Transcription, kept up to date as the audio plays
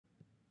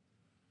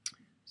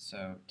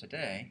So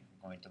today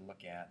I'm going to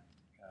look at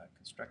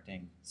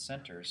constructing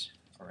centers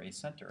or a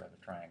center of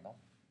a triangle.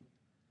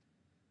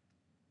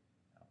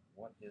 Now,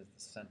 what is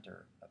the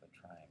center of a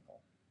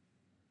triangle?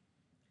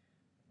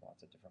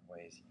 Lots of different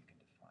ways you can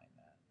define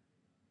that.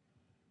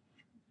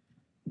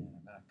 And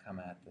I'm going to come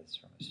at this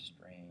from a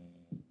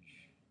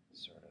strange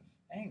sort of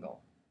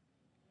angle.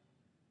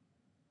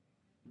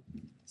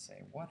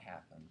 Say, what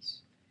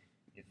happens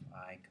if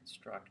I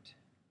construct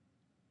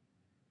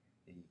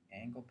the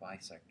angle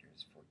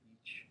bisectors for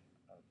each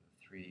of the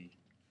three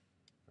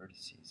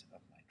vertices of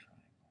my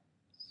triangle?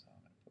 So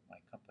I'm going to put my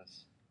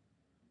compass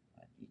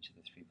on each of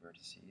the three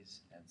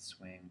vertices and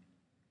swing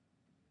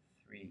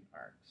three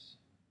arcs.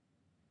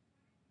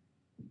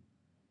 And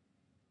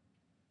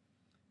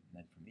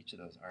then from each of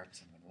those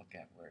arcs, I'm going to look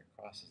at where it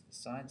crosses the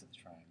sides of the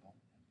triangle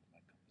and put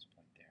my compass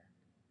point there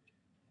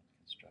and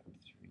construct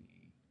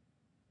three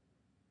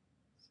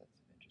sets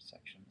of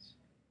intersections.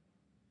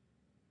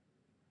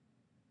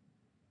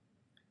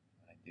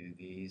 When I do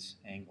these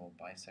angle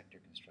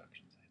bisector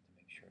constructions, I have to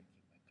make sure to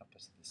keep my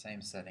compass at the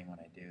same setting when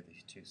I do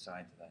these two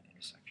sides of that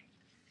intersection.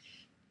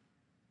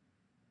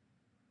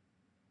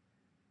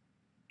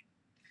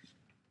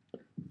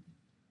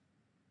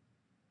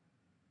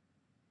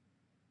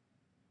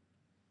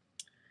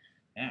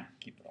 Now,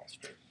 keep it all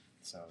straight.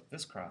 So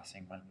this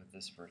crossing went with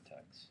this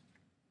vertex.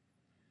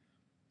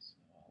 So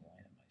I'll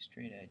line up my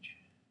straight edge.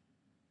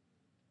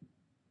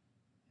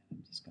 And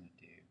I'm just going to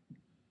do the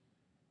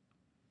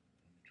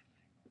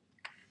triangle.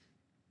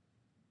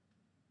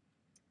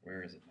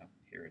 Where is it? Oh,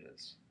 here it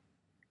is.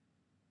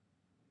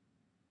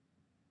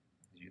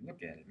 As you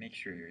look at it, make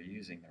sure you're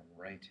using the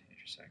right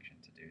intersection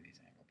to do these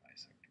angle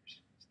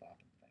bisectors. Stop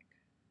and think.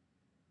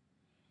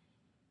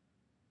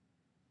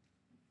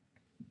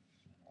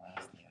 And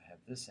lastly, I have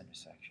this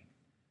intersection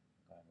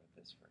going with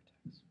this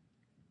vertex.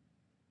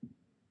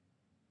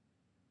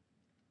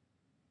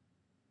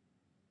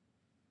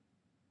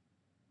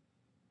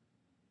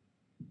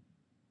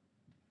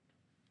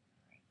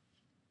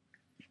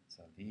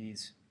 So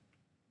these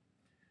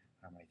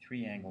are my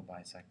three angle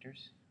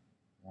bisectors.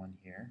 One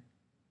here,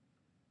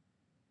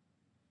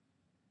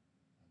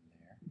 one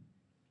there,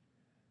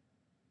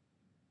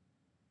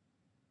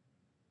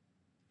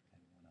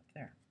 and one up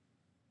there.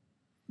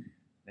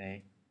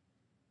 They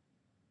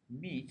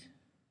meet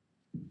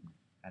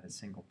at a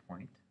single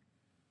point.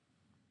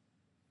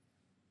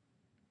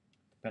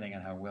 Depending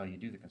on how well you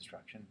do the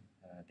construction,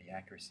 the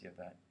accuracy of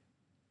that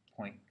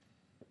point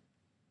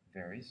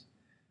varies.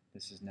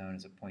 This is known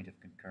as a point of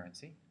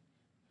concurrency.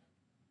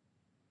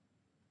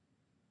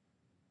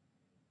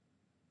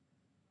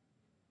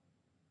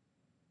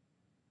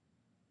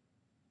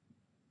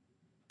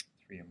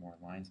 Three or more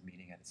lines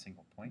meeting at a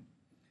single point,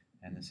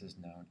 and this is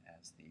known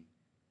as the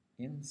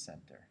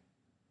incenter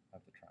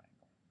of the triangle.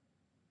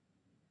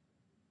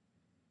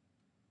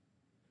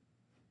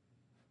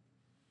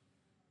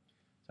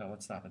 So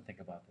let's stop and think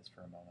about this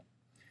for a moment.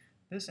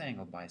 This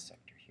angle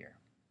bisector here,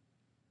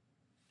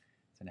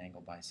 it's an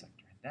angle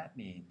bisector. That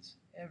means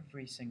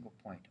every single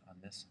point on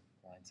this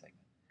line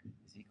segment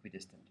is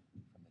equidistant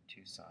from the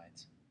two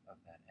sides of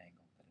that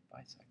angle that it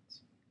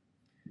bisects.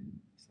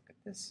 Let's look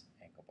at this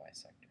angle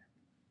bisector.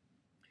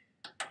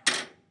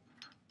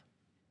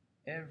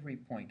 Every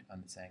point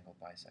on this angle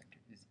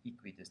bisector is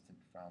equidistant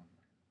from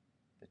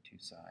the two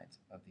sides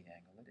of the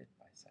angle that it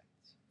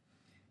bisects.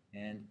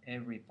 And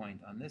every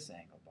point on this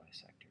angle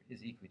bisector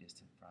is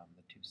equidistant from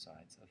the two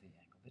sides of the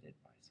angle that it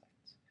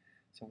bisects.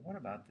 So what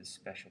about this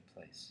special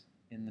place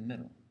in the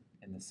middle,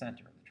 in the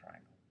center of the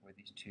triangle, where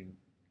these two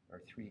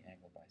or three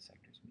angle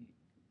bisectors meet?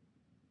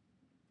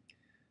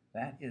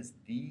 That is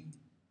the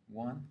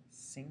one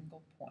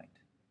single point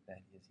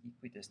that is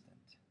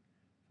equidistant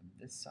from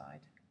this side,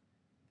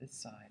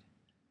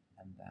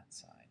 and that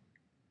side.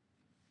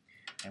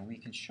 And we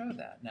can show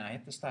that. Now I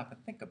have to stop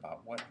and think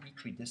about what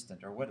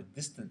equidistant or what a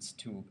distance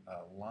to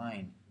a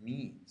line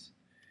means.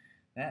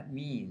 That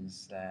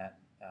means that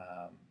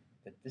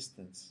the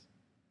distance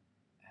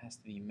has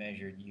to be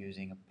measured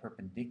using a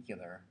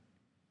perpendicular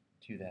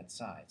to that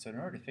side. So in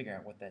order to figure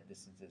out what that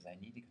distance is, I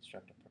need to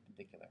construct a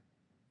perpendicular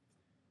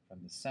from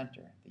the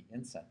center, the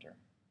incenter,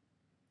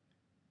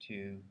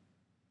 to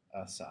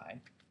a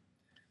side.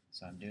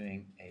 So I'm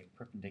doing a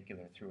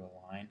perpendicular through a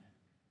line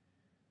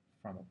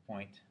from a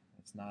point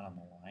that's not on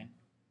the line.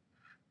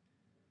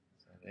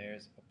 So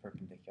there's a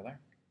perpendicular.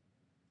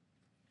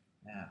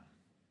 Now,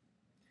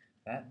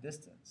 that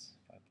distance,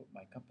 if I put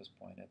my compass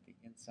point at the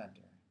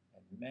incenter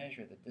and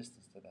measure the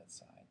distance to that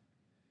side,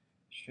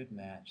 should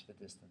match the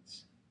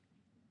distance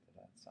to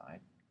that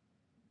side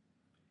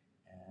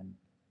and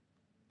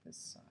this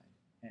side.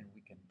 And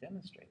we can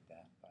demonstrate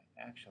that by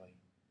actually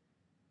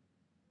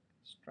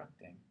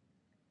constructing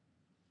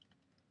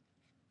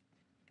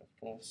the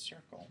full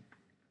circle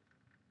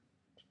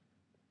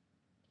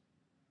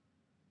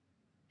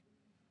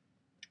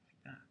like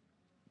that.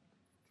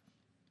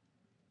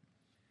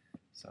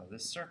 So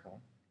this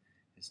circle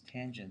is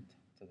tangent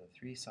to the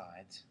three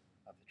sides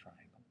of the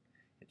triangle.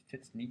 It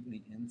fits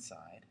neatly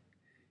inside.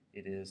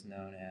 It is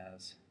known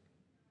as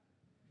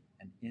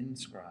an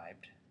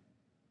inscribed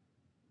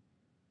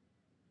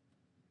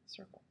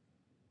circle.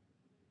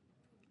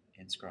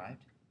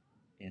 Inscribed,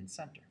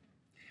 Incenter.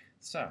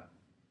 So,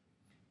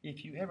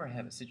 if you ever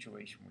have a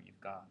situation where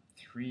you've got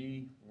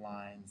 3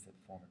 lines that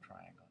form a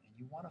triangle, and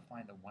you want to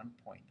find the one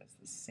point that's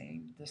the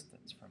same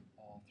distance from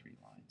all 3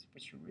 lines,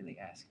 what you're really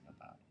asking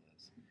about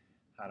is,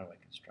 how do I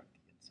construct the